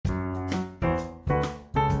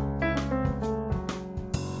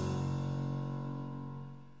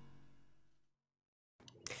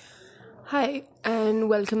Hi, and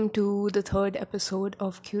welcome to the third episode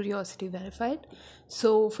of Curiosity Verified.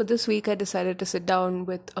 So, for this week, I decided to sit down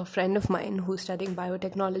with a friend of mine who's studying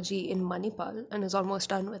biotechnology in Manipal and is almost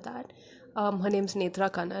done with that. Her name's Netra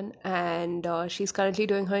Kannan, and she's currently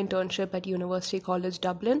doing her internship at University College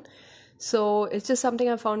Dublin. So, it's just something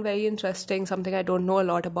I found very interesting, something I don't know a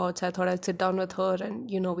lot about. So, I thought I'd sit down with her and,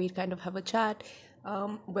 we'd kind of have a chat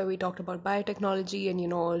where we talked about biotechnology and,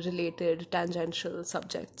 related tangential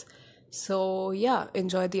subjects. So, yeah,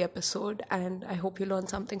 enjoy the episode and I hope you learn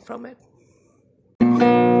something from it.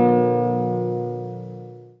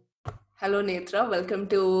 Hello, Netra. Welcome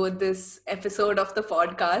to this episode of the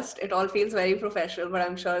podcast. It all feels very professional, but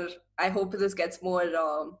I hope this gets more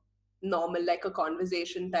normal, like a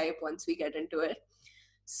conversation type once we get into it.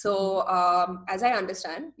 So, as I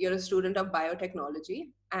understand, you're a student of biotechnology,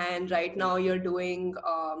 and right now you're doing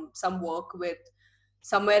some work with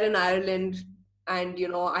somewhere in Ireland. And,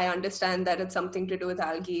 I understand that it's something to do with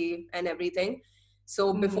algae and everything.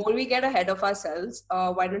 So, before we get ahead of ourselves,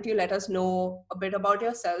 why don't you let us know a bit about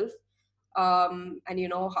yourself and,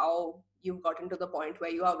 how you've gotten to the point where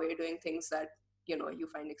you are doing things that, you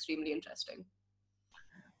find extremely interesting.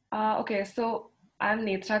 Okay, so I'm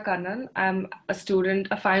Netra Kannan. I'm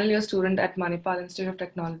a final year student at Manipal Institute of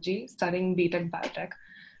Technology, studying BTech Biotech.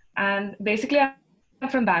 And basically, I'm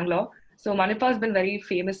from Bangalore. So Manipal has been very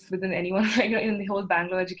famous within anyone in the whole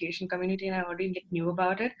Bangalore education community, and I already knew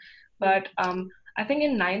about it. But I think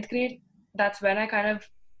in ninth grade, that's when I kind of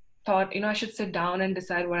thought, I should sit down and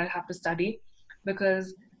decide what I have to study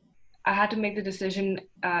because I had to make the decision.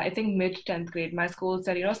 I think mid 10th grade, my school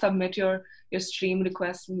said, submit your stream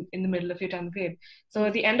request in the middle of your 10th grade. So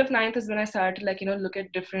at the end of ninth is when I started to look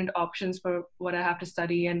at different options for what I have to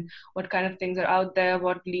study and what kind of things are out there,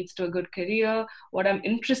 what leads to a good career, what I'm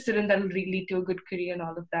interested in that will really lead to a good career and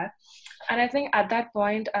all of that. And I think at that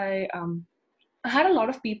point, I had a lot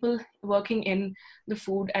of people working in the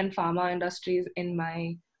food and pharma industries in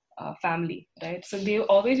my family, right? So they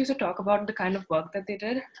always used to talk about the kind of work that they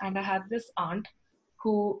did. And I had this aunt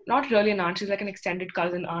who, not really an aunt, she's like an extended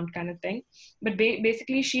cousin aunt kind of thing. But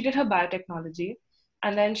basically, she did her biotechnology.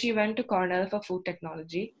 And then she went to Cornell for food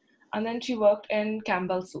technology. And then she worked in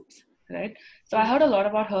Campbell Soups, right? So I heard a lot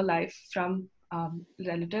about her life from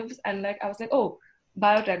relatives. And I was like, oh,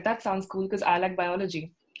 biotech, that sounds cool because I like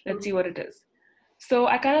biology. Let's see what it is. So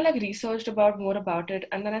I kind of researched about more about it,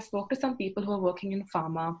 and then I spoke to some people who are working in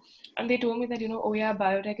pharma, and they told me that oh yeah,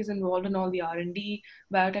 biotech is involved in all the R&D,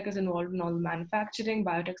 biotech is involved in all the manufacturing,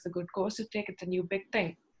 biotech's a good course to take, it's a new big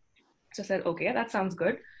thing. So I said, okay, that sounds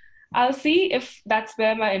good. I'll see if that's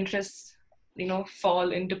where my interests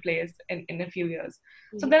fall into place in a few years.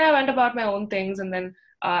 So then I went about my own things, and then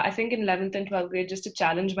I think in 11th and 12th grade, just to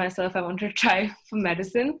challenge myself, I wanted to try for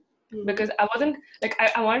medicine because I wasn't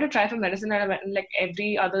I wanted to try for medicine, and I went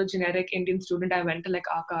every other generic Indian student. I went to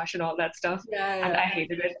Akash and all that stuff, and I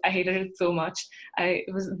hated it. I hated it so much.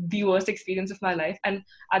 It was the worst experience of my life. And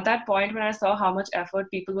at that point, when I saw how much effort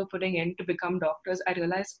people were putting in to become doctors, I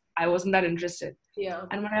realized I wasn't that interested. Yeah.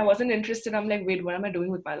 And when I wasn't interested, I'm like, wait, what am I doing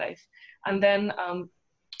with my life? And then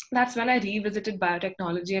that's when I revisited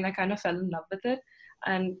biotechnology and I kind of fell in love with it.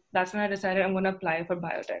 And that's when I decided I'm going to apply for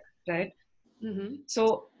biotech, right?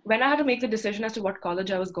 So when I had to make the decision as to what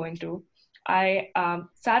college I was going to, I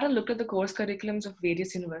sat and looked at the course curriculums of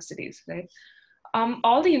various universities, right?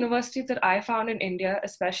 All the universities that I found in India,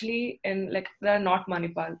 especially in they're not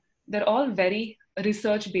Manipal, they're all very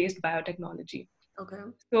research-based biotechnology. Okay.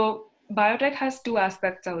 So biotech has two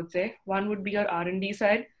aspects, I would say. One would be your R&D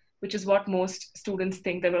side, which is what most students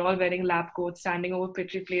think, that we're all wearing lab coats, standing over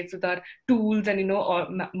petri plates with our tools and or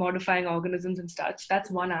modifying organisms and such.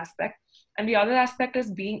 That's one aspect. And the other aspect is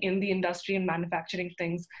being in the industry and manufacturing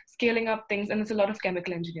things, scaling up things, and it's a lot of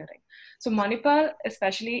chemical engineering. So Manipal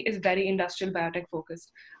especially is very industrial biotech focused.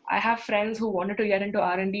 I have friends who wanted to get into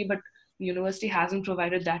R&D, but the university hasn't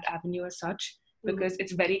provided that avenue as such because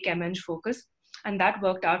it's very chem eng focused. And that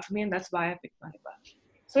worked out for me, and that's why I picked Manipal.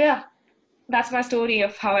 So yeah, that's my story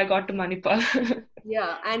of how I got to Manipal.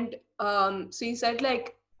 Yeah. And so you said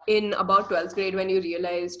in about 12th grade when you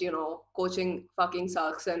realized, coaching fucking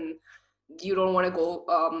sucks and you don't want to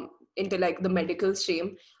go into the medical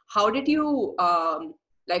stream. How did you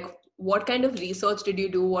what kind of research did you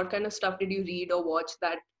do? What kind of stuff did you read or watch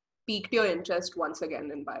that piqued your interest once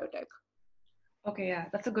again in biotech? Okay, yeah,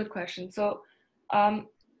 that's a good question. So um,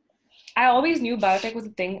 I always knew biotech was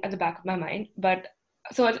a thing at the back of my mind, but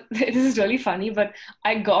so this is really funny, but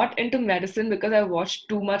I got into medicine because I watched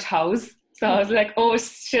too much House. So I was like, oh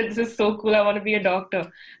shit, this is so cool. I want to be a doctor,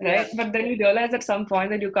 right? Yeah. But then you realize at some point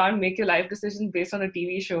that you can't make your life decisions based on a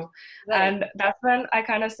TV show. Right. And that's when I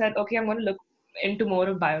kind of said, okay, I'm going to look into more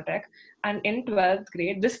of biotech. And in 12th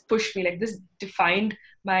grade, this pushed me, like this defined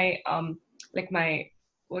my, like my,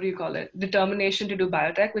 what do you call it, determination to do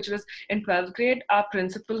biotech, which was in 12th grade. Our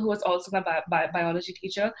principal, who was also my biology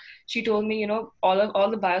teacher, she told me, all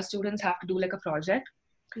the bio students have to do like a project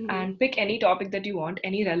Mm-hmm. and pick any topic that you want,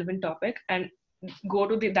 any relevant topic, and go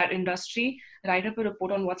to that industry, write up a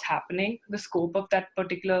report on what's happening, the scope of that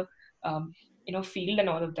particular field and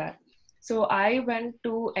all of that. So I went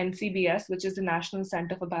to NCBS, which is the National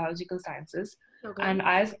Center for Biological Sciences, Okay.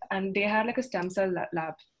 and they had like a stem cell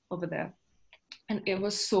lab over there, and it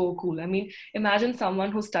was so cool. I mean, imagine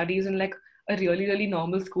someone who studies in like a really really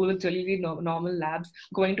normal school with really, really normal labs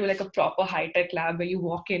going to like a proper high-tech lab where you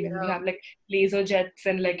walk in and you Yeah. have like laser jets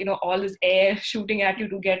and like all this air shooting at you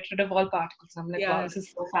to get rid of all particles. I'm like, wow, Yeah. this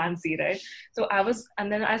is so fancy, right? So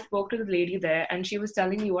and then I spoke to the lady there and she was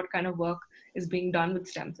telling me what kind of work is being done with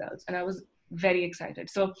stem cells, and I was very excited.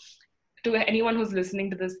 So to anyone who's listening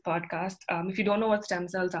to this podcast, if you don't know what stem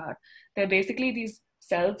cells are, they're basically these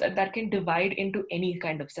cells that can divide into any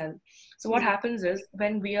kind of cell. So what Mhm. happens is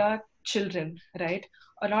when we are children, right?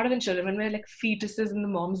 Or not even children, when we're like fetuses in the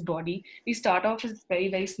mom's body, we start off with very,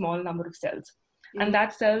 very small number of cells. And Mhm.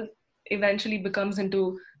 that cell eventually becomes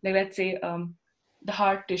into, like, let's say, the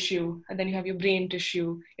heart tissue, and then you have your brain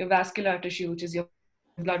tissue, your vascular tissue, which is your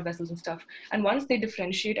blood vessels and stuff. And once they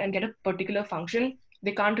differentiate and get a particular function,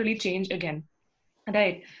 they can't really change again,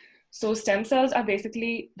 right? So stem cells are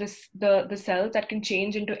basically the cells that can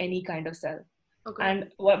change into any kind of cell. Okay.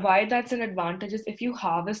 And why that's an advantage is if you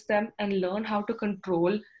harvest them and learn how to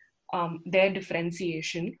control their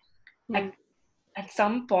differentiation, Hmm. at, at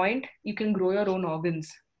some point you can grow your own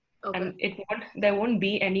organs, Okay. and there won't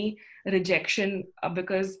be any rejection,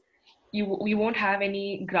 because you won't have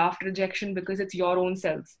any graft rejection because it's your own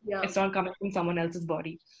cells. Yeah. It's not coming from someone else's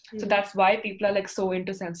body. So Hmm. that's why people are like so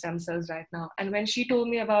into stem cells right now. And when she told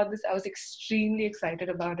me about this, I was extremely excited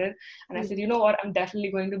about it. And I said, you know what, I'm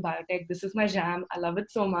definitely going to biotech. This is my jam. I love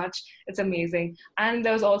it so much. It's amazing. And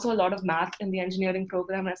there was also a lot of math in the engineering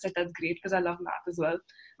program. And I said, that's great because I love math as well.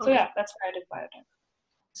 So Okay. yeah, that's why I did biotech.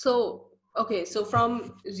 So, okay, so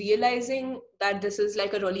from realizing that this is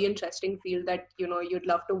like a really interesting field that, you'd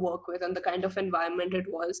love to work with and the kind of environment it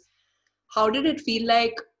was, how did it feel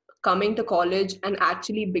like coming to college and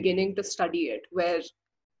actually beginning to study it?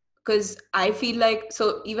 Because I feel like,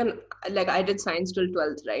 so even like I did science till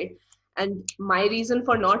 12th, right? And my reason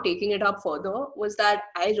for not taking it up further was that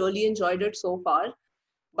I really enjoyed it so far.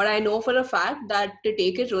 But I know for a fact that to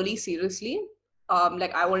take it really seriously,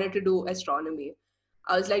 like I wanted to do astronomy.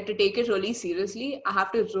 I was like, to take it really seriously, I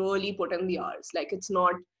have to really put in the hours. Like, it's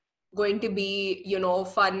not going to be,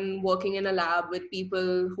 fun working in a lab with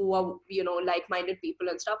people who are, like minded people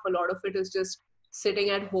and stuff. A lot of it is just sitting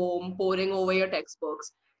at home, poring over your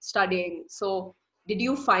textbooks, studying. So, did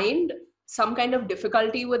you find some kind of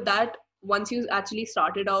difficulty with that once you actually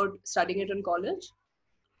started out studying it in college?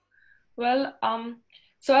 Well,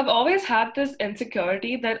 so I've always had this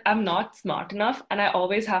insecurity that I'm not smart enough, and I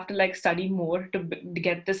always have to like study more to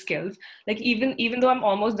get the skills. Like even though I'm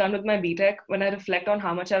almost done with my BTech, when I reflect on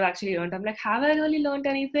how much I've actually learned, I'm like, have I really learned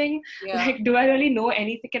anything? Yeah. Like, do I really know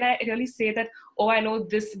anything? Can I really say that? Oh, I know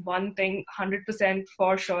this one thing 100%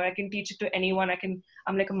 for sure. I can teach it to anyone.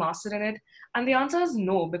 I'm like a master in it. And the answer is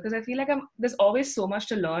no, because I feel like there's always so much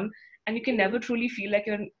to learn, and you can Mhm. never truly feel like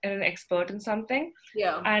you're an expert in something.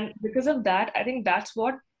 Yeah. And because of that, I think that's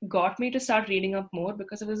what got me to start reading up more,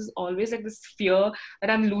 because there was always like this fear that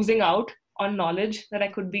I'm losing out on knowledge that I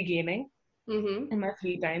could be gaining Mm-hmm. in my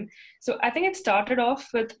free time. So I think it started off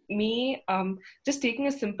with me just taking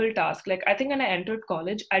a simple task. Like, I think when I entered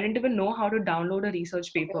college, I didn't even know how to download a research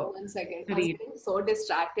Okay, paper 1 second. to I was read. getting so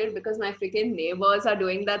distracted because my freaking neighbors are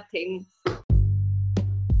doing that thing.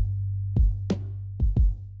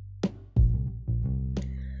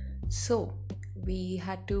 So, we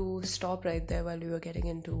had to stop right there while we were getting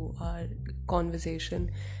into our conversation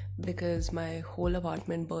because my whole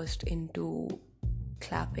apartment burst into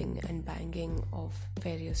clapping and banging of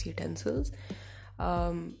various utensils.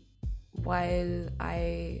 Um, while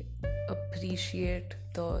I appreciate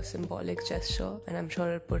the symbolic gesture, and I'm sure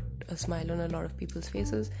it put a smile on a lot of people's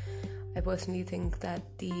faces, I personally think that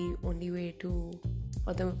the only way to,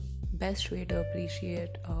 or the best way to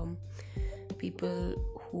appreciate people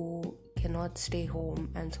who cannot stay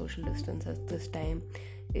home and social distance at this time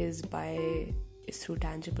is through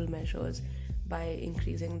tangible measures, by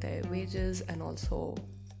increasing their wages, and also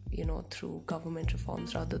through government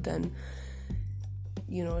reforms rather than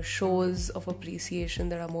shows of appreciation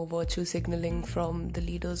that are more virtue signaling from the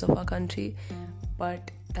leaders of our country.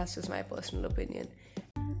 But that's just my personal opinion.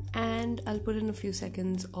 And I'll put in a few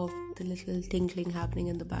seconds of the little tinkling happening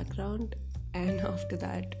in the background. And after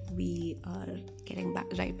that, we are getting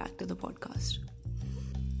right back to the podcast.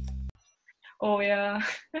 Oh, yeah.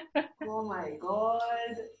 Oh my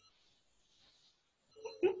God.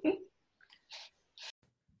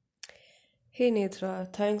 Hey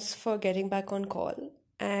Netra, thanks for getting back on call.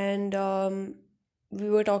 And we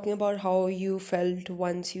were talking about how you felt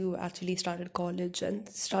once you actually started college and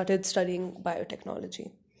started studying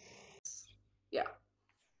biotechnology. Yeah.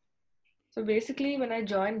 So basically, when I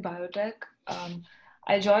joined biotech,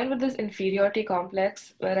 I joined with this inferiority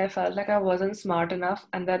complex where I felt like I wasn't smart enough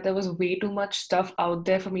and that there was way too much stuff out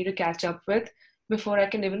there for me to catch up with before I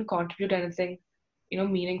can even contribute anything,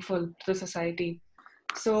 meaningful to the society.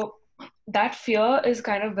 So that fear is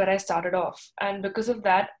kind of where I started off. And because of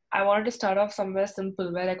that, I wanted to start off somewhere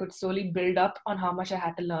simple where I could slowly build up on how much I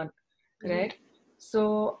had to learn, right?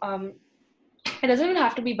 So it doesn't even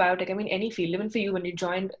have to be biotech. I mean, any field. Even for you, when you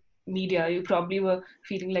joined media, you probably were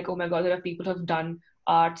feeling like, oh my God, there are people who have done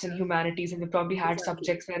arts and humanities and they probably had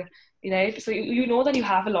subjects where, right? So you know that you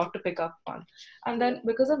have a lot to pick up on. And then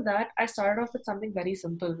because of that, I started off with something very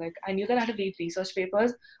simple. Like I knew that I had to read research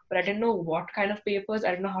papers, but I didn't know what kind of papers. I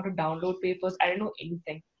didn't know how to download papers. I didn't know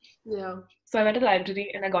anything. Yeah. So I went to the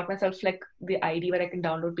library and I got myself like the ID where I can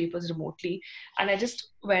download papers remotely. And I just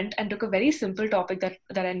went and took a very simple topic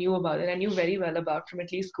that I knew about, that I knew very well about from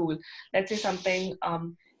at least school. Let's say something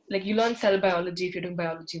like you learn cell biology if you're doing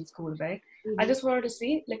biology in school, right? I just wanted to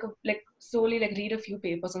see like slowly like read a few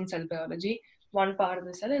papers on cell biology, one part of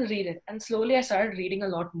the cell, and read it. And slowly I started reading a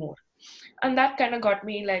lot more. And that kind of got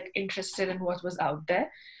me like interested in what was out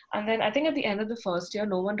there. And then I think at the end of the first year,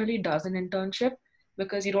 no one really does an internship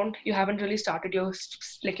because you haven't really started your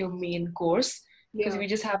like your main course, because we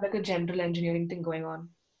just have like a general engineering thing going on.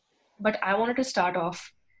 But I wanted to start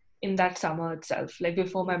off in that summer itself, like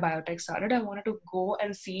before my biotech started. I wanted to go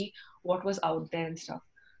and see what was out there and stuff.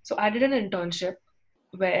 So I did an internship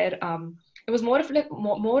where it was more of like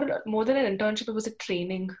more than an internship. It was a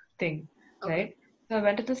training thing, right? So I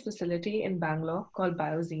went to this facility in Bangalore called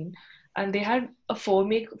Biozine, and they had a four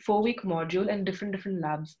week module in different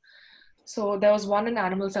labs. So there was one in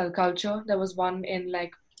animal cell culture. There was one in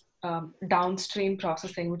like downstream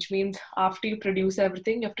processing, which means after you produce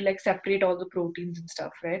everything, you have to like separate all the proteins and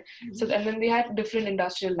stuff, right? So and then they had different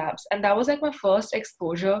industrial labs, and that was like my first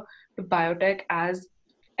exposure to biotech as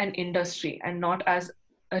an industry and not as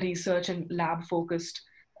a research and lab focused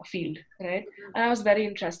field, right? And I was very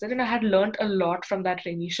interested, and I had learned a lot from that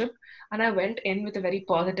traineeship, and I went in with a very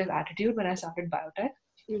positive attitude when I started biotech.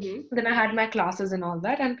 Then I had my classes and all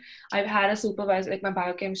that, and I've had a supervisor, like my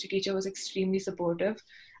biochemistry teacher was extremely supportive,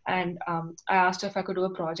 and I asked her if I could do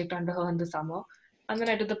a project under her in the summer, and then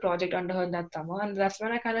I did the project under her in that summer, and that's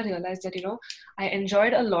when I kind of realized that I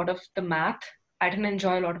enjoyed a lot of the math. I didn't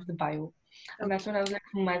enjoy a lot of the bio, and that's when I was like,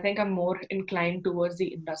 I think I'm more inclined towards the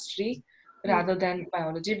industry rather than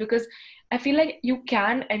biology, because I feel like you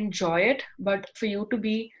can enjoy it, but for you to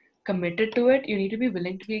be committed to it, you need to be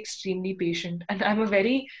willing to be extremely patient. And I'm a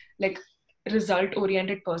very like result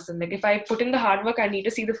oriented person. Like if I put in the hard work, I need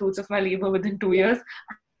to see the fruits of my labor within 2 years,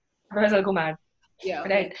 otherwise I'll go mad. Yeah.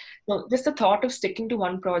 Right. So just the thought of sticking to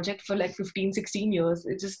one project for like 15, 16 years,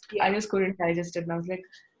 I just couldn't digest it. And I was like,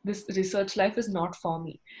 this research life is not for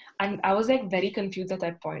me. And I was like very confused at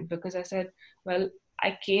that point, because I said, well,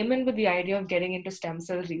 I came in with the idea of getting into stem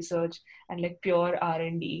cell research and like pure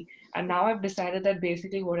R&D. And now I've decided that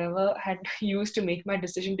basically whatever I had used to make my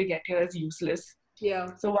decision to get here is useless. Yeah.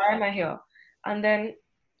 So why am I here? And then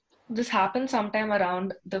this happened sometime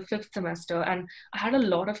around the fifth semester, and I had a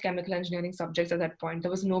lot of chemical engineering subjects at that point. There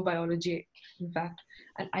was no biology, in fact,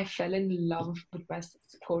 and I fell in love with my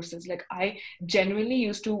courses. Like I genuinely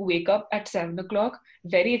used to wake up at 7 o'clock,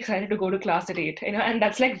 very excited to go to class at 8, and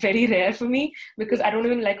that's like very rare for me because I don't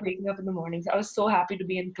even like waking up in the mornings. I was so happy to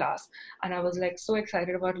be in class, and I was like so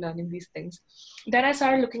excited about learning these things. Then I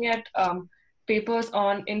started looking at papers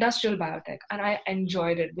on industrial biotech, and I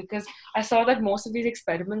enjoyed it because I saw that most of these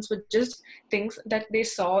experiments were just things that they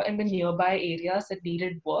saw in the nearby areas that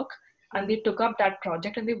needed work, and they took up that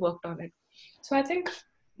project and they worked on it. So I think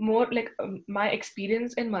more like my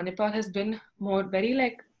experience in Manipal has been more very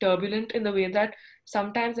like turbulent in the way that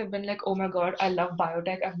sometimes I've been like, oh my God, I love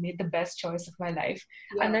biotech, I've made the best choice of my life.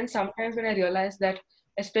 And then sometimes when I realized that,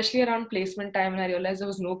 especially around placement time, and I realized there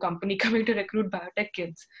was no company coming to recruit biotech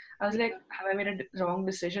kids, I was like, have I made a wrong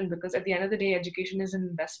decision? Because at the end of the day, education is an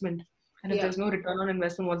investment. And if there's no return on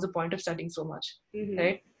investment, what's the point of studying so much?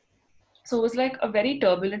 Right? So it was like a very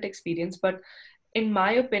turbulent experience. But in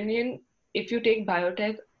my opinion, if you take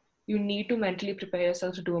biotech, you need to mentally prepare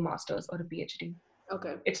yourself to do a master's or a PhD.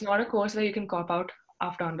 Okay. It's not a course where you can cop out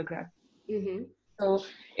after undergrad. Mm-hmm. So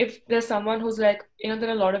if there's someone who's like, there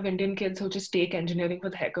are a lot of Indian kids who just take engineering for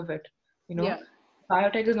the heck of it, Yeah.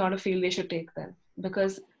 biotech is not a field they should take then,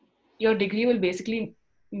 because your degree will basically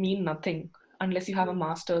mean nothing unless you have a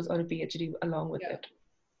master's or a PhD along with Yeah. it.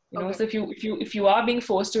 Okay. So if you are being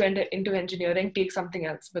forced to enter into engineering, take something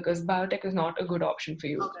else, because biotech is not a good option for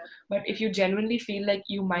you. Okay. But if you genuinely feel like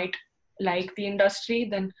you might like the industry,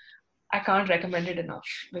 then I can't recommend it enough,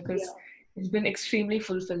 because it's been extremely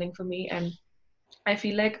fulfilling for me. And I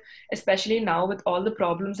feel like, especially now with all the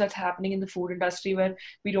problems that's happening in the food industry, where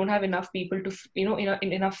we don't have enough people to,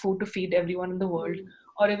 enough food to feed everyone in the world,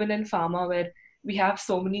 or even in pharma, where we have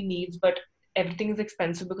so many needs, but everything is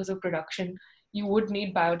expensive because of production, you would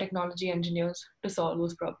need biotechnology engineers to solve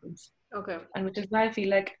those problems. Okay. And which is why I feel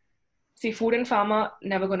like, see, food and pharma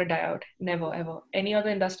never going to die out, never ever. Any other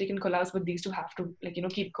industry can collapse, but these two have to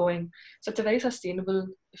keep going. So it's a very sustainable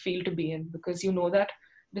field to be in, because you know that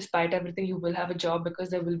despite everything you will have a job, because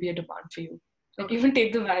there will be a demand for you. Like Okay. even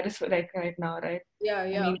take the virus like right now, right? Yeah. I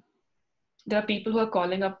Yeah. mean, there are people who are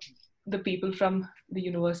calling up the people from the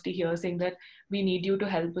university here saying that we need you to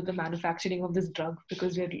help with the manufacturing of this drug,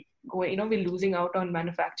 because we're losing out on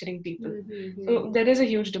manufacturing people. So there is a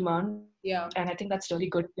huge demand. Yeah. And I think that's really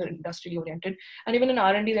good. You're industry oriented, and even in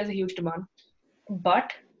R&D there's a huge demand.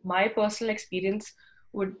 But my personal experience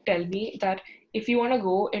would tell me that if you want to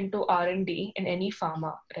go into R&D in any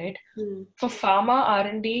pharma, right? For pharma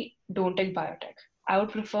R&D, don't take biotech. I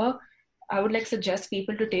would like suggest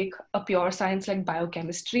people to take a pure science like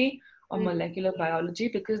biochemistry or molecular biology,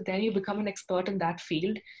 because then you become an expert in that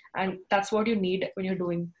field, and that's what you need when you're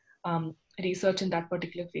doing research in that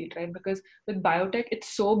particular field, right? Because with biotech, it's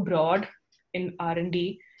so broad in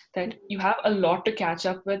R&D that you have a lot to catch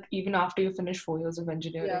up with even after you finish 4 years of Yeah.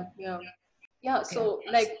 engineering. Yeah. Yeah, Yeah. so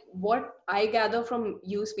like what I gather from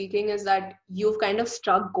you speaking is that you've kind of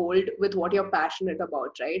struck gold with what you're passionate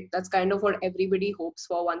about, right? That's kind of what everybody hopes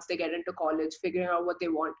for once they get into college, figuring out what they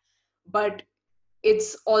want. But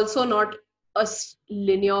it's also not a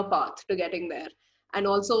linear path to getting there. And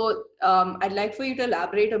also, I'd like for you to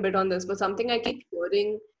elaborate a bit on this, but something I keep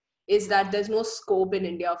hearing is that there's no scope in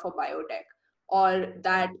India for biotech, or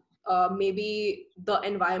that maybe the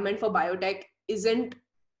environment for biotech isn't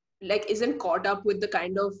caught up with the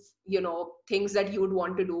kind of things that you would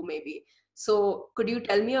want to do maybe. So could you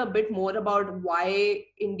tell me a bit more about why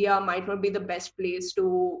India might not be the best place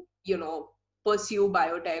to pursue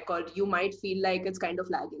biotech, or you might feel like it's kind of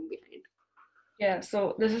lagging behind? Yeah,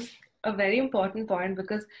 so this is a very important point,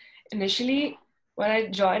 because initially when I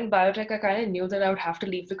joined biotech, I kind of knew that I would have to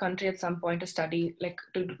leave the country at some point to study, like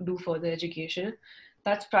to do further education.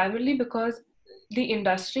 That's primarily because the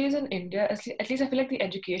industries in India, at least I feel like the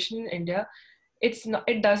education in India,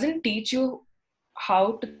 it doesn't teach you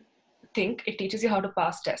how to think, it teaches you how to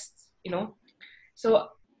pass tests. So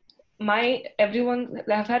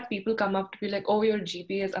I've had people come up to be like, oh, your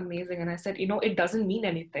GPA is amazing. And I said, it doesn't mean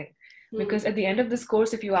anything. Because at the end of this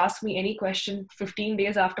course, if you ask me any question 15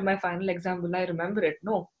 days after my final exam, will I remember it?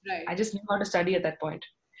 No. Right. I just knew how to study at that point.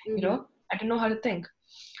 I didn't know how to think.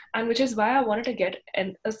 And which is why I wanted to get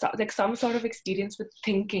like some sort of experience with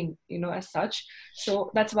thinking, as such.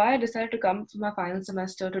 So that's why I decided to come for my final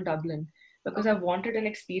semester to Dublin, because I wanted an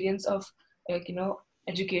experience of like,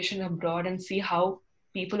 education abroad, and see how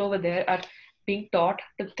people over there are being taught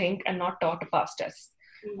to think and not taught to pass tests.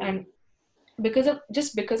 And because of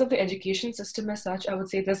the education system as such, I would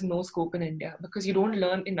say there's no scope in India, because you don't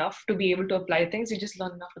learn enough to be able to apply things. You just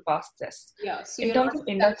learn enough to pass tests. Yeah, so In you're terms not of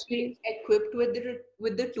industry, equipped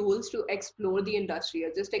with the tools to explore the industry.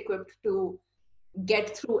 You're just equipped to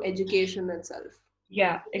get through education itself.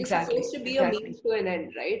 yeah, It's exactly, supposed to be a exactly. means to an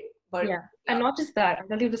end, right? But Yeah, and not just that. I'll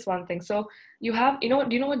tell you this one thing. So you have, do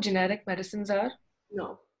you know what generic medicines are?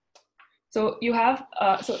 no. So you have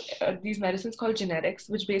these medicines called generics,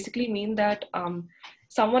 which basically mean that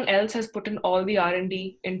someone else has put in all the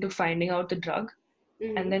R&D into finding out the drug,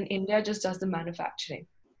 and then India just does the manufacturing.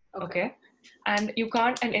 Okay. And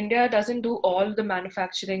India doesn't do all the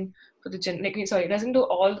manufacturing for the it doesn't do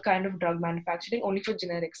all kind of drug manufacturing, only for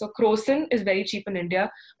generics. So Crocin is very cheap in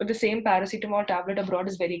India, but the same paracetamol tablet abroad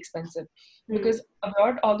is very expensive, because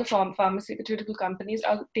abroad all the pharmaceutical companies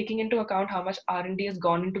are taking into account how much R&D has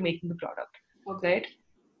gone into making the product, right?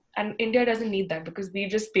 And India doesn't need that, because we've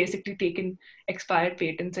just basically taken expired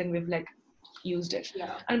patents and we've like used it.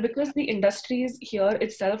 Yeah. And because the industries here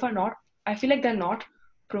itself are not, I feel like they're not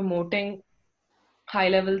promoting high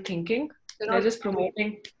level thinking. They're just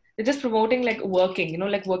promoting they're just promoting like working,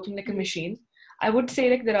 like working like a machine. I would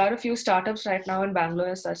say like there are a few startups right now in Bangalore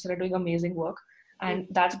as such that are doing amazing work. And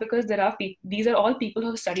that's because these are all people who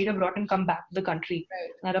have studied abroad and come back to the country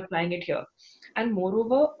and are applying it here. And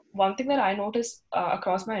moreover, one thing that I notice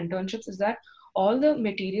across my internships is that all the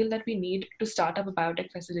material that we need to start up a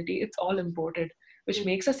biotech facility, it's all imported, which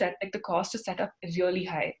makes the cost to set up really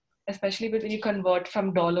high, especially when you convert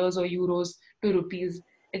from dollars or euros to rupees.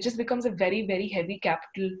 It just becomes a very, very heavy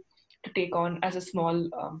capital to take on as a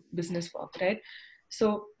small business work, right?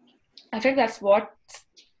 So I think that's what's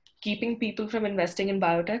keeping people from investing in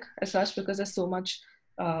biotech as such, because there's so much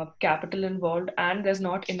capital involved and there's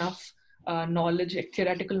not enough knowledge, like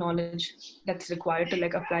theoretical knowledge that's required to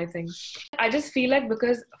like apply things. I just feel like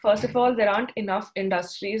because first of all, there aren't enough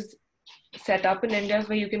industries set up in India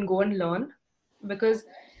where you can go and learn, because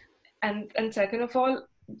and second of all,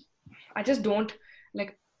 I just don't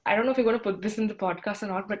like, I don't know if you're going to put this in the podcast or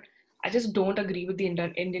not, but I just don't agree with the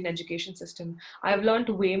Indian education system. I've learned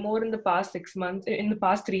way more in the past 6 months, in the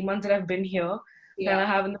past 3 months that I've been here, than I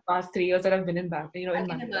have in the past 3 years that I've been in Bangalore. I In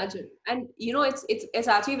can Manipur. imagine. And it's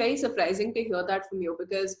actually very surprising to hear that from you,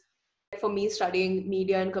 because for me studying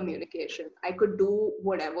media and communication, I could do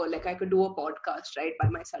whatever. Like I could do a podcast right by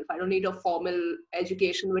myself. I don't need a formal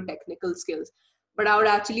education with technical skills. But I would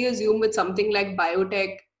actually assume with something like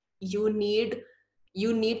biotech, you need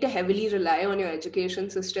you need to heavily rely on your education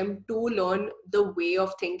system to learn the way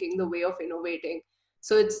of thinking, the way of innovating.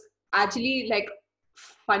 So it's actually like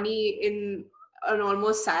funny in an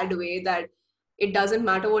almost sad way that it doesn't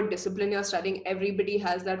matter what discipline you're studying, everybody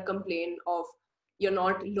has that complaint of you're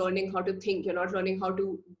not learning how to think, you're not learning how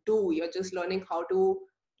to do, you're just learning how to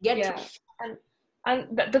get Yeah, through.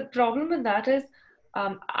 and the problem with that is,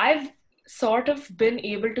 I've sort of been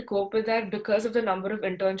able to cope with that because of the number of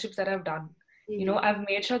internships that I've done. I've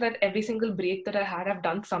made sure that every single break that I had, I've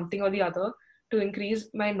done something or the other to increase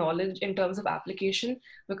my knowledge in terms of application,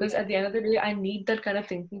 because at the end of the day, I need that kind of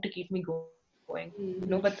thinking to keep me going.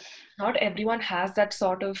 But not everyone has that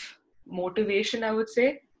sort of motivation, I would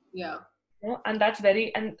say. Yeah. And that's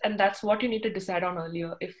very and that's what you need to decide on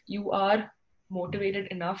earlier, if you are motivated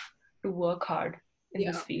enough to work hard in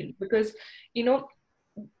this field. Because you know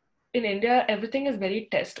in India everything is very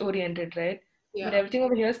test oriented, right? But everything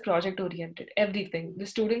over here is project oriented. Everything, the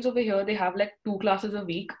students over here, they have like 2 classes a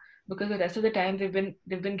week, because the rest of the time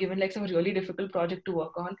they've been given like some really difficult project to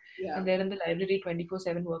work on, and they're in the library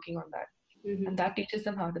 24/7 working on that. And that teaches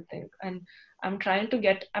them how to think. And I'm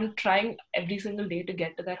trying every single day to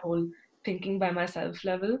get to that whole thinking by myself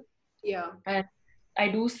level. And I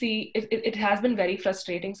do see it has been very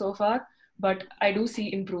frustrating so far, but I do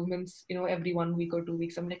see improvements, every 1 week or 2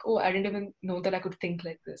 weeks. I'm like, oh, I didn't even know that I could think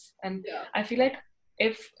like this. And I feel like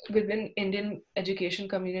if within Indian education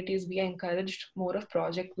communities we encouraged more of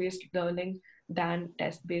project-based learning than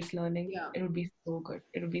test-based learning, it would be so good.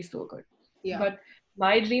 It would be so good. But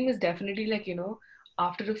my dream is definitely like,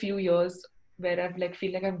 after a few years where I've like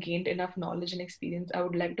feel like I've gained enough knowledge and experience, I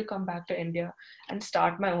would like to come back to India and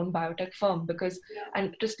start my own biotech firm, because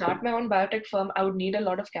and to start my own biotech firm I would need a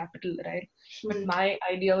lot of capital, right? But my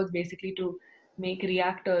idea was basically to make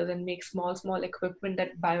reactors and make small equipment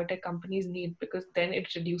that biotech companies need, because then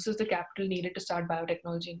it reduces the capital needed to start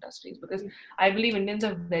biotechnology industries. Because I believe Indians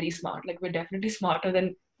are very smart, like we're definitely smarter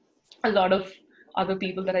than a lot of other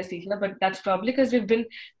people that I see here, but that's probably because we've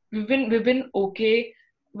been okay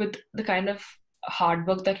with the kind of hard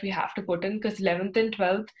work that we have to put in, because 11th and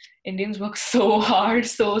 12th Indians work so hard,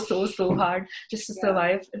 so hard just to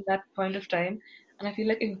survive in that point of time. And I feel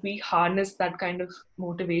like if we harness that kind of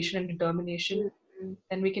motivation and determination,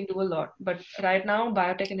 then we can do a lot. But right now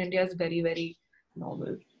biotech in India is very, very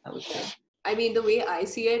normal, I would say. I mean, the way I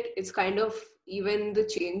see it, it's kind of even the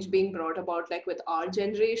change being brought about like with our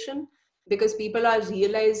generation, because people are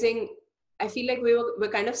realizing, I feel like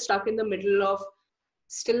we're kind of stuck in the middle of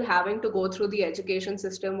still having to go through the education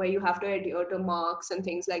system where you have to adhere to marks and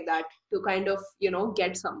things like that to kind of,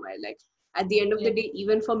 get somewhere. Like at the end of the day,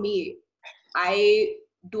 even for me, I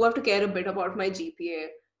do have to care a bit about my GPA,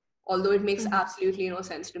 although it makes absolutely no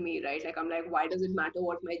sense to me, right? Like I'm like, why does it matter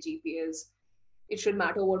what my GPA is? It should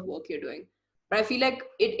matter what work you're doing. But I feel like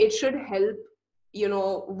it should help,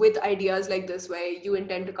 with ideas like this where you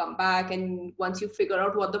intend to come back, and once you figure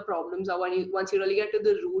out what the problems are, once you really get to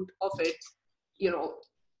the root of it,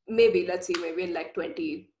 maybe let's see, maybe in like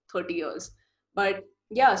 20-30 years. But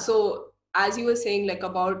yeah, so as you were saying, like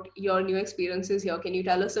about your new experiences here, can you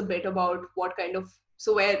tell us a bit about what kind of,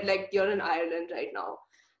 so where, like, you're in Ireland right now,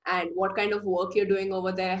 and what kind of work you're doing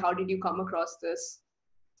over there? How did you come across this?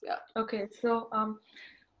 Yeah. Okay, so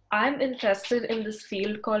I'm interested in this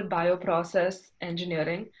field called bioprocess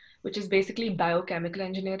engineering, which is basically biochemical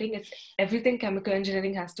engineering. It's everything chemical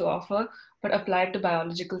engineering has to offer, but applied to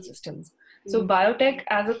biological systems. So biotech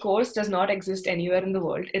as a course does not exist anywhere in the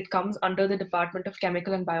world. It comes under the Department of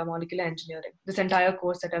Chemical and Biomolecular Engineering, this entire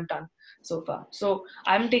course that I've done so far. So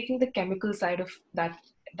I'm taking the chemical side of that,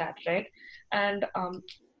 right? And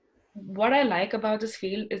what I like about this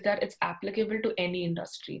field is that it's applicable to any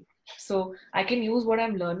industry. So I can use what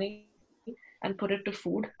I'm learning and put it to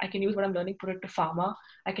food. I can use what I'm learning, put it to pharma.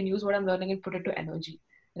 I can use what I'm learning and put it to energy,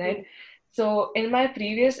 right? So in my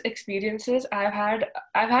previous experiences, I've had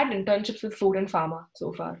internships with food and pharma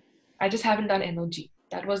so far. I just haven't done energy.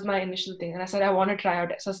 That was my initial thing. And I said I want to try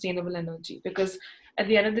out sustainable energy because at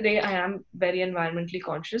the end of the day, I am very environmentally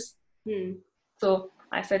conscious. So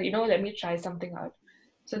I said, let me try something out.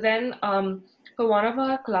 So then for one of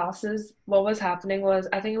our classes, what was happening was,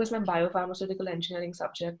 I think it was my biopharmaceutical engineering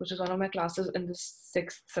subject, which was one of my classes in the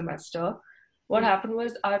 6th semester. What happened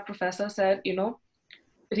was our professor said,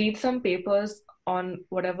 read some papers on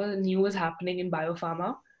whatever new is happening in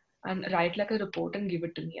biopharma and write like a report and give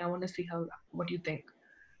it to me. I want to see what you think.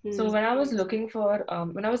 So when I was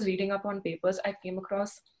when I was reading up on papers, I came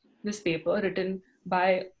across this paper written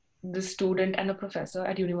by the student and a professor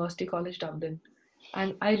at University College Dublin.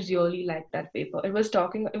 And I really liked that paper. It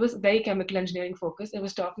was very chemical engineering focused. It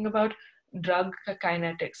was talking about drug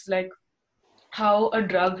kinetics, like how a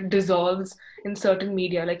drug dissolves in certain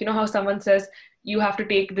media. Like, how someone says you have to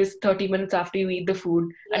take this 30 minutes after you eat the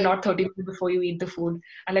food and not 30 minutes before you eat the food.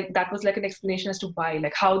 And like that was like an explanation as to why,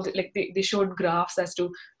 like how they showed graphs as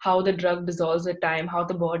to how the drug dissolves with time, how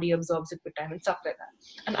the body absorbs it with time and stuff like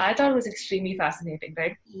that. And I thought it was extremely fascinating,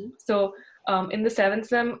 right? So in the 7th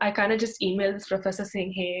sem, I kind of just emailed this professor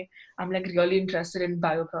saying, hey, I'm like really interested in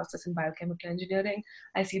bioprocess and biochemical engineering.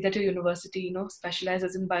 I see that your university,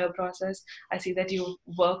 specializes in bioprocess. I see that you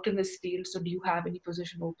worked in this field. So do you have any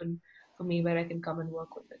position open for me where I can come and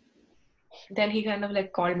work with it? Then he kind of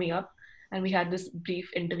like called me up and we had this brief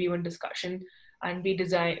interview and discussion. And we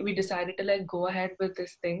decided to like go ahead with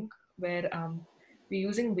this thing where we're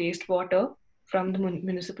using wastewater from the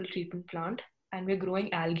municipal treatment plant and we're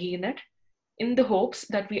growing algae in it, in the hopes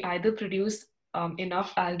that we either produce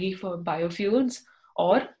enough algae for biofuels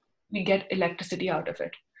or we get electricity out of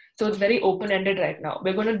it. So it's very open-ended right now.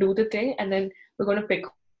 We're going to do the thing and then we're going to pick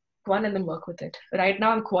one and then work with it. Right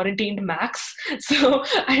now I'm quarantined max, so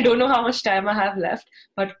I don't know how much time I have left,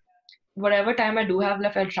 but whatever time I do have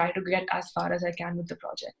left, I'll try to get as far as I can with the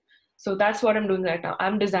project. So that's what I'm doing right now.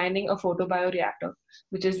 I'm designing a photobioreactor,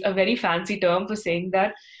 which is a very fancy term for saying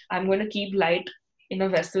that I'm going to keep light in a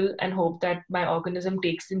vessel and hope that my organism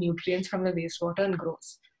takes the nutrients from the wastewater and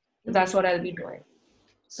grows. So that's what I'll be doing.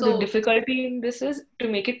 So the difficulty in this is to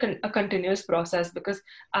make it a continuous process, because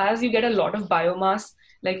as you get a lot of biomass,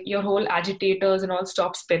 like your whole agitators and all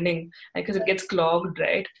stop spinning, like because it gets clogged,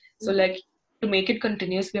 right? So like to make it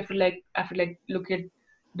continuous, we have to look at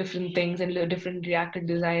different things and different reactor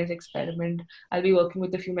designs, experiment. I'll be working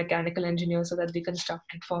with a few mechanical engineers so that they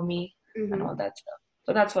construct it for me and all that stuff.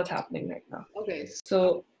 So that's what's happening right now. Okay.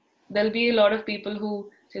 So there'll be a lot of people who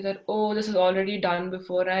say that, oh, this is already done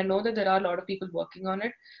before. And I know that there are a lot of people working on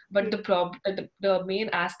it, but the main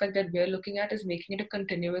aspect that we're looking at is making it a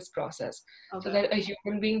continuous process, so that a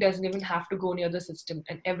human being doesn't even have to go near the system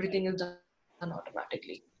and everything is done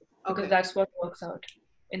automatically. Because that's what works out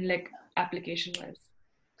in like application wise.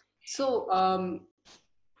 So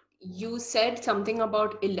you said something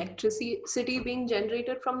about electricity being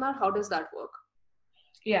generated from that. How does that work?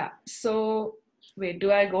 Yeah. So wait,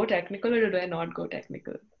 do I go technical or do I not go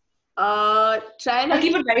technical? Try and I'll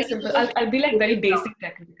keep it very simple. I'll be like very basic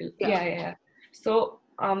technical. Yeah. So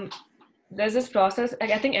there's this process.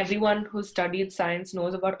 Like, I think everyone who studied science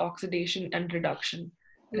knows about oxidation and reduction,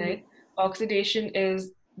 right? Oxidation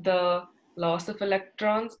is the loss of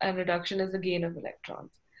electrons and reduction is the gain of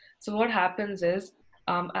electrons. So what happens is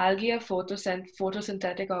algae are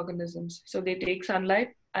photosynthetic organisms. So they take sunlight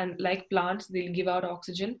and like plants, they'll give out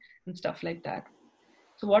oxygen and stuff like that.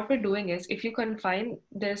 So what we're doing is, if you confine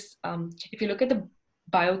this, if you look at the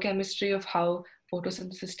biochemistry of how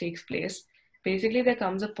photosynthesis takes place, basically there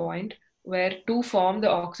comes a point where to form the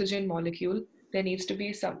oxygen molecule, there needs to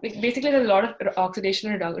be basically there's a lot of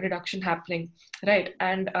oxidation and reduction happening, right?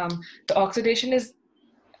 And the oxidation is,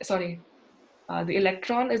 the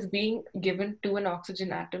electron is being given to an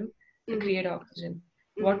oxygen atom to create oxygen.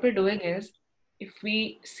 What we're doing is, if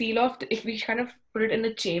we if we kind of put it in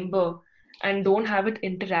a chamber and don't have it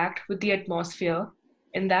interact with the atmosphere,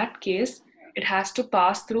 in that case, it has to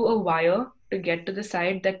pass through a wire to get to the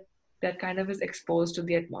side that kind of is exposed to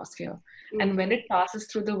the atmosphere. And when it passes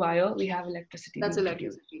through the wire, we have electricity. That's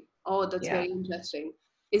electricity. Oh, that's very interesting.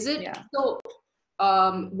 Is it Yeah. so?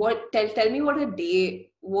 What tell me what a day.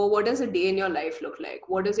 What does a day in your life look like?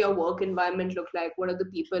 What does your work environment look like? What are the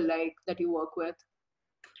people like that you work with?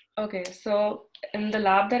 Okay, so in the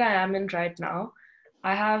lab that I am in right now,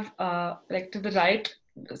 I have like to the right,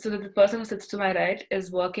 so that the person who sits to my right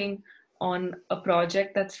is working on a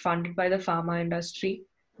project that's funded by the pharma industry.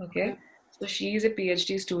 Okay. Okay, so she is a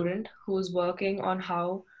PhD student who's working on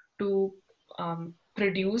how to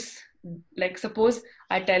produce, like, suppose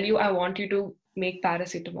I tell you I want you to make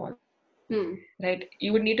paracetamol, Hmm. right?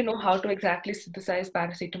 You would need to know how to exactly synthesize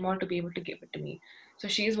paracetamol to be able to give it to me. So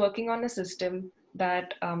she's working on a system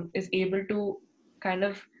that is able to kind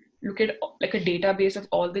of look at like a database of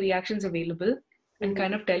all the reactions available and Mhm.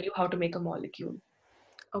 kind of tell you how to make a molecule.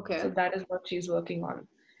 So Okay. that is what she's working on.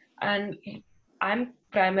 And I'm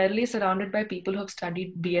primarily surrounded by people who have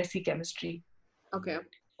studied BSc chemistry. Okay.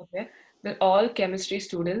 Okay, they're all chemistry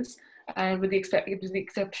students, and with the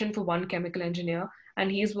exception for one chemical engineer,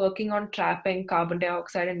 and he's working on trapping carbon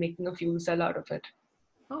dioxide and making a fuel cell out of it.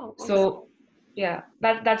 Oh, okay. So yeah,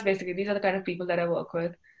 that's basically, these are the kind of people that I work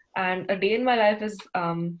with. And a day in my life is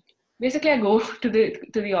basically I go to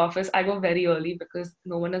the office. I go very early because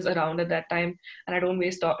no one is around at that time, and I don't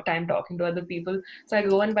waste time talking to other people. So I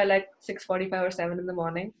go in by like 6:45 or 7 in the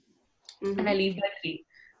morning, and I Mm-hmm. leave by 3.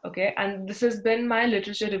 Okay, and this has been my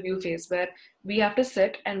literature review phase where we have to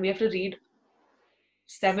sit and we have to read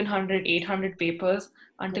 700, 800 papers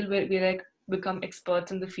until we like become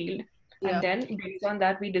experts in the field. And Yeah. then based on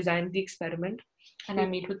that, we design the experiment. And I Mm.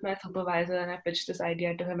 meet with my supervisor and I pitch this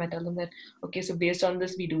idea to him. I tell him that, okay, so based on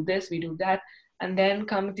this, we do this, we do that. And then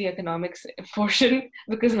comes the economics portion,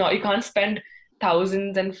 because now you can't spend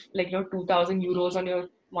thousands and like, 2,000 euros on your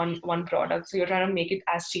one product. So you're trying to make it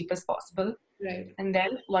as cheap as possible. Right. And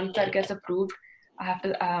then once that gets approved,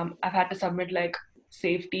 I've had to submit like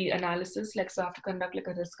safety analysis, like, so I have to conduct like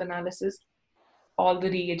a risk analysis, all the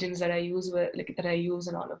reagents that I use were like that I use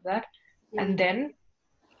and all of that. Mm. And then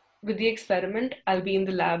with the experiment, I'll be in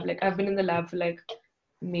the lab. Like, I've been in the lab for like,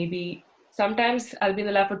 maybe sometimes I'll be in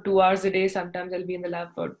the lab for 2 hours a day, sometimes I'll be in the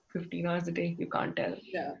lab for 15 hours a day, you can't tell.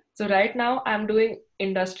 Yeah. So right now I'm doing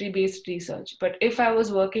industry based research, but if I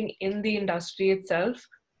was working in the industry itself,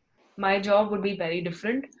 my job would be very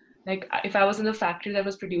different. Like, if I was in a factory that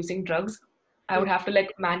was producing drugs, I Mm. would have to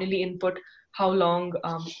like manually input how long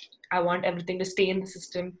I want everything to stay in the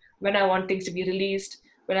system, when I want things to be released,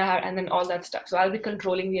 when I have, and then all that stuff. So I'll be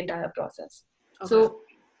controlling the entire process. Okay. So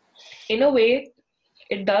in a way,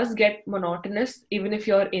 it does get monotonous even if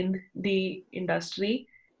you're in the industry.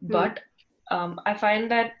 Mm. But I find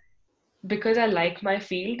that because I like my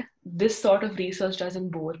field, this sort of research doesn't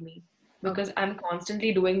bore me Okay. because I'm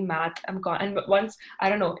constantly doing math. And once, I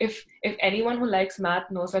don't know if anyone who likes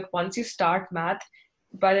math knows that once you start math,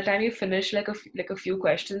 by the time you finish like a few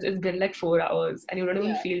questions, it's been like 4 hours and you don't even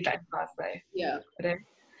Yeah. feel time pass by, Yeah. right?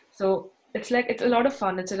 So it's like it's a lot of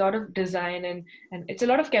fun. It's a lot of design and it's a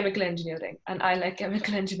lot of chemical engineering, and I like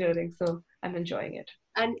chemical engineering, so I'm enjoying it.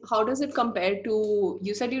 And how does it compare to,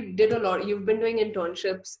 you said you did a lot, you've been doing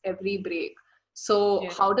internships every break. So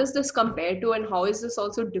Yeah. how does this compare to, and how is this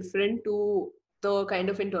also different to the kind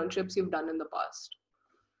of internships you've done in the past?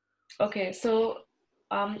 Okay, so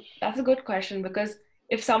that's a good question because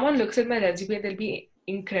if someone looks at my resume, they'll be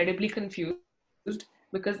incredibly confused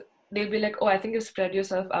because they'll be like, "Oh, I think you've spread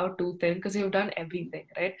yourself out too thin because you've done everything,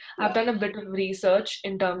 right?" I've Yeah. done a bit of research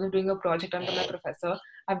in terms of doing a project under my professor.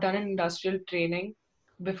 I've done an industrial training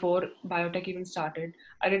before biotech even started.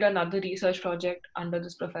 I did another research project under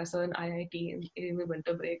this professor in IIT in the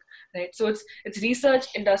winter break, right? So it's research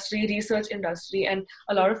industry, and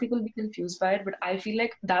a lot of people be confused by it, but I feel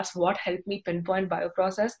like that's what helped me pinpoint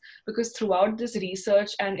bioprocess, because throughout this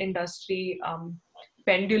research and industry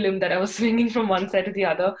pendulum that I was swinging from one side to the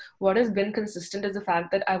other, what has been consistent is the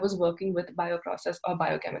fact that I was working with bioprocess or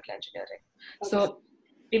biochemical engineering. Okay. So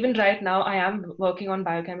even right now, I am working on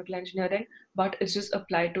biochemical engineering, but it's just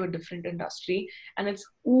applied to a different industry. And it's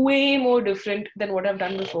way more different than what I've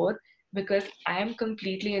done before because I am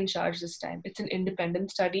completely in charge this time. It's an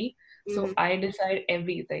independent study. Mm. So I decide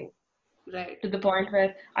everything, Right. to the point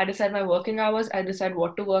where I decide my working hours, I decide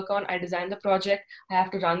what to work on, I design the project, I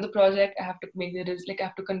have to run the project, I have to make I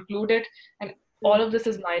have to conclude it, and all Mm. of this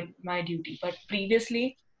is my duty. But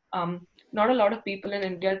previously, not a lot of people in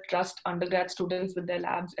India trust undergrad students with their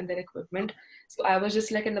labs and their equipment. So I was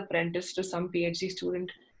just like an apprentice to some PhD student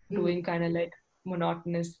Mm. doing kind of like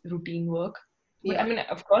monotonous routine work. But I Yeah. mean,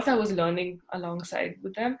 of course, I was learning alongside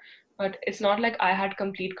with them, but it's not like I had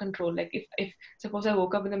complete control. Like if suppose I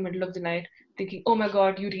woke up in the middle of the night thinking, oh my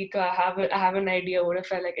God, Eureka, I have an idea. What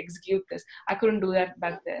if I like execute this? I couldn't do that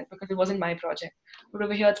back there because it wasn't my project. But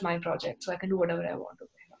over here, it's my project. So I can do whatever I want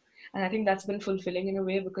over here. And I think that's been fulfilling in a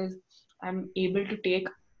way because I'm able to take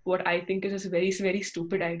what I think is a very, very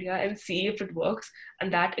stupid idea and see if it works.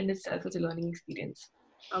 And that in itself is a learning experience.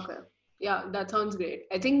 Okay. Yeah, that sounds great.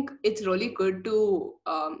 I think it's really good to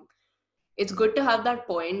it's good to have that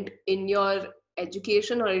point in your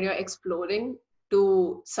education or in your exploring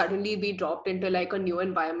to suddenly be dropped into like a new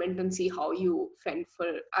environment and see how you fend for.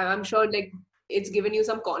 I'm sure like it's given you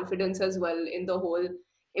some confidence as well in the whole Yeah,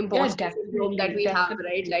 imposter syndrome that definitely. we have, right?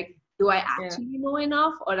 Definitely. Like, do I Yeah. actually know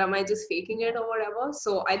enough or am I just faking it or whatever?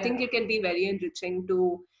 So I think Yeah. it can be very enriching to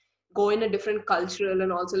go in a different cultural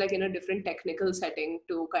and also like in a different technical setting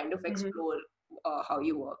to kind of Mm-hmm. explore how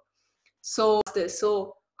you work. So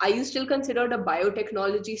are you still considered a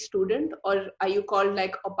biotechnology student or are you called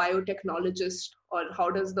like a biotechnologist or how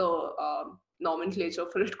does the nomenclature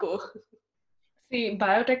for it go? See,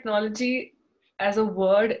 biotechnology as a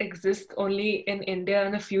word exists only in India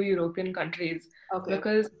and a few European countries Okay.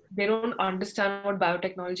 because they don't understand what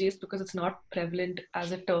biotechnology is because it's not prevalent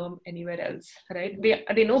as a term anywhere else, right?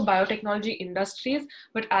 They know biotechnology industries,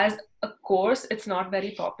 but as a course, it's not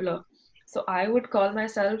very popular. So I would call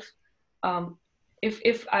myself, um,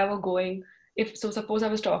 if I were going, if so, suppose I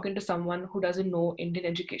was talking to someone who doesn't know Indian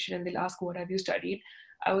education and they'll ask, "What have you studied?"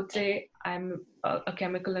 I would say I'm a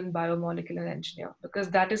chemical and biomolecular engineer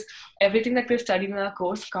because that is everything that we've studied in our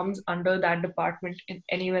course comes under that department in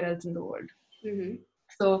anywhere else in the world. Mm-hmm.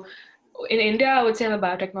 So in India, I would say I'm a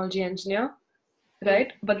biotechnology engineer, Mm.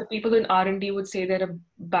 right? But the people in R&D would say they're a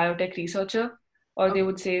biotech researcher, or they Okay.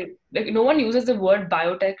 would say like no one uses the word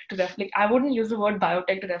biotech to refer. Like I wouldn't use the word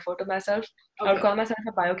biotech to refer to myself. I would Okay. call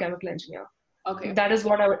myself a biochemical engineer. Okay. That is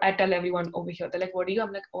what I tell everyone over here. They're like, "What are you?"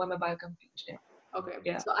 I'm like, "Oh, I'm a biochemical engineer." Okay.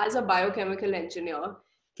 Yeah. So as a biochemical engineer,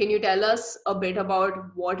 can you tell us a bit about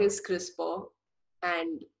what is CRISPR?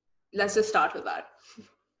 And let's just start with that.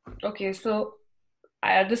 Okay, so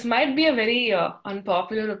this might be a very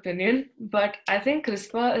unpopular opinion, but I think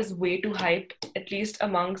CRISPR is way too hyped, at least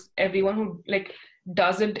amongst everyone who like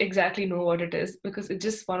doesn't exactly know what it is, because it's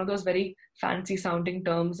just one of those very fancy sounding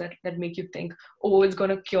terms that make you think, oh, it's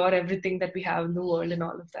gonna cure everything that we have in the world and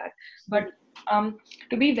all of that. But um,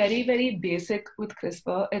 to be very, very basic with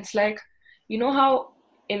CRISPR, it's like, you know how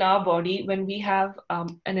in our body when we have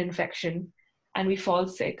an infection and we fall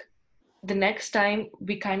sick, the next time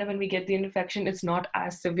we kind of when we get the infection it's not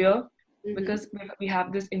as severe Mm-hmm. because we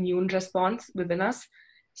have this immune response within us.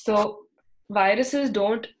 So viruses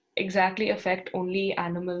don't exactly affect only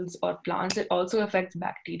animals or plants, it also affects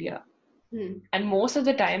bacteria, Mm-hmm. and most of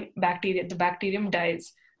the time the bacterium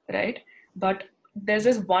dies, right? But there's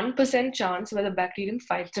this 1% chance where the bacterium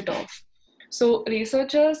fights it off. So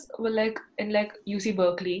researchers were like in like UC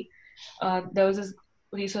Berkeley, there was this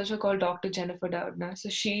researcher called Dr. Jennifer Doudna. So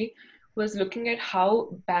she was looking at how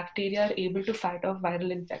bacteria are able to fight off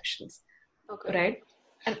viral infections, Okay. right?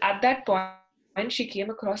 And at that point she came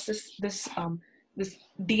across this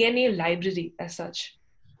DNA library as such,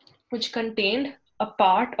 which contained a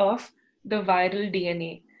part of the viral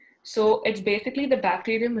DNA. So it's basically the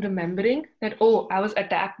bacterium remembering that, oh, I was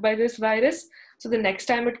attacked by this virus. So the next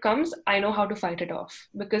time it comes, I know how to fight it off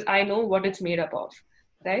because I know what it's made up of,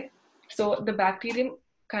 right? So the bacterium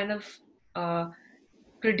kind of uh,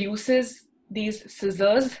 produces these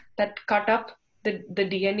scissors that cut up the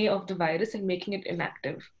DNA of the virus and making it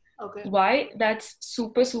inactive. Okay. Why that's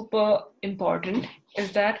super, super important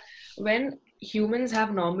is that when humans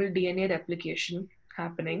have normal DNA replication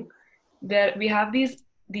happening, there we have these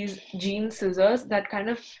gene scissors that kind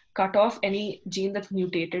of cut off any gene that's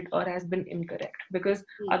mutated or has been incorrect, because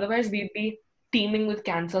Mm. otherwise we'd be teeming with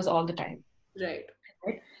cancers all the time, Right.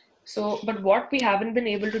 right? So, but what we haven't been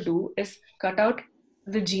able to do is cut out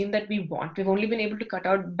the gene that we want. We've only been able to cut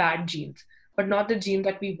out bad genes, but not the gene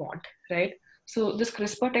that we want, right? So, this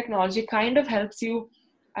CRISPR technology kind of helps you,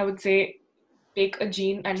 I would say, take a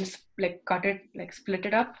gene and like cut it, like split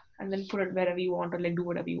it up, and then put it wherever you want or like do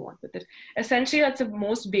whatever you want with it. Essentially, that's the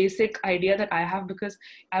most basic idea that I have because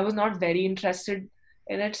I was not very interested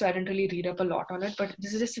in it, so I didn't really read up a lot on it. But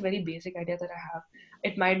this is just a very basic idea that I have.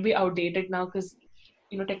 It might be outdated now because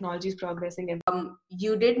technology is progressing. And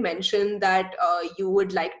You did mention that you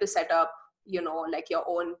would like to set up, like your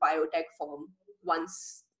own biotech firm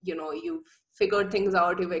once, you've figured things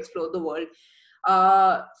out, you've explored the world.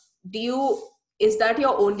 Uh, do you, is that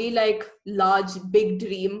your only like large, big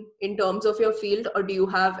dream in terms of your field, or do you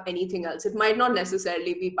have anything else? It might not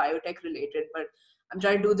necessarily be biotech related, but I'm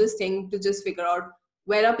trying to do this thing to just figure out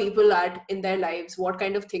where are people at in their lives? What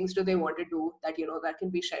kind of things do they want to do that, that can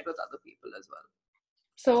be shared with other people as well?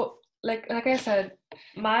 So, like I said,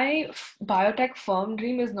 my biotech firm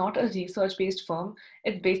dream is not a research-based firm.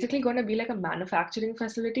 It's basically going to be like a manufacturing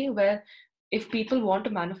facility where if people want to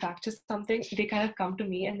manufacture something, they kind of come to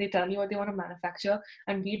me and they tell me what they want to manufacture,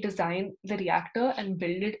 and we design the reactor and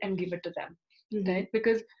build it and give it to them, right?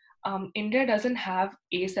 Because India doesn't have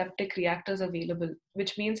aseptic reactors available,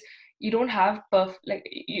 which means you don't have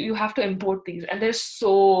you have to import these, and they're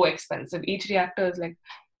so expensive. Each reactor is like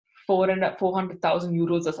 400,000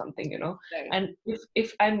 euros or something, Right. And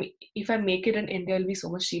if I make it in India, it'll be so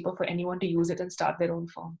much cheaper for anyone to use it and start their own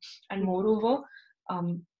firm. And moreover,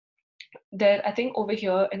 I think over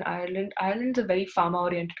here in Ireland's a very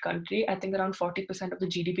pharma-oriented country. I think around 40% of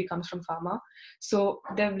the GDP comes from pharma. So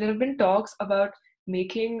there have been talks about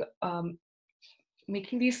making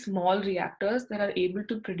these small reactors that are able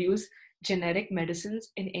to produce generic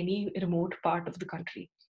medicines in any remote part of the country.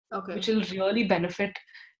 Okay. Which will really benefit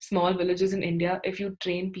small villages in India if you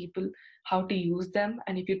train people how to use them,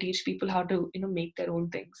 and if you teach people how to make their own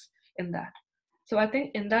things in that. So I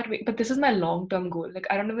think in that way, but this is my long-term goal. Like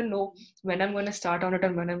I don't even know when I'm going to start on it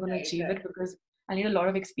and when I'm going to achieve it, because I need a lot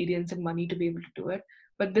of experience and money to be able to do it.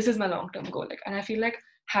 But this is my long-term goal. And I feel like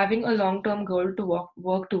having a long-term goal to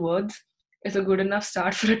work towards is a good enough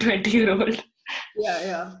start for a 20-year-old.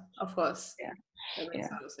 Yeah, of course. Yeah, that makes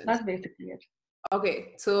a lot of sense. That's basically it.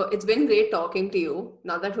 Okay, so it's been great talking to you.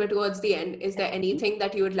 Now that we're towards the end, is there anything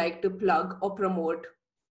that you would like to plug or promote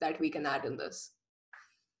that we can add in this?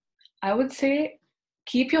 I would say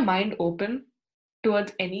keep your mind open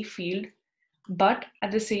towards any field, but at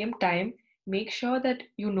the same time, make sure that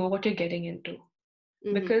you know what you're getting into.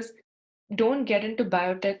 Because don't get into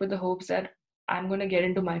biotech with the hopes that I'm going to get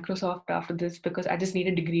into Microsoft after this because I just need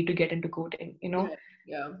a degree to get into coding,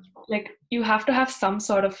 Yeah. Like you have to have some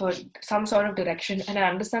sort of direction, and I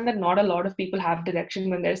understand that not a lot of people have direction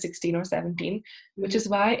when they're 16 or 17, which is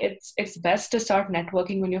why it's best to start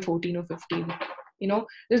networking when you're 14 or 15.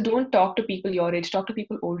 Just don't talk to people your age, talk to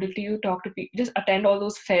people older to you, just attend all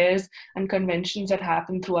those fairs and conventions that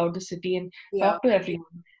happen throughout the city, and talk to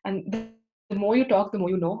everyone. And the more you talk, the more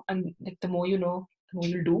you know, and like the more you know, the more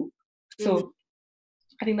you do. So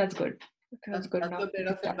I think that's good. That's good enough. A bit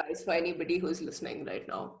of advice for anybody who's listening right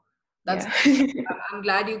now. Yeah. I'm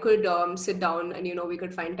glad you could sit down and we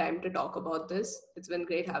could find time to talk about this. It's been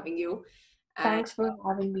great having you. Thanks for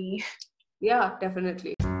having me. Yeah,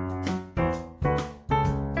 definitely.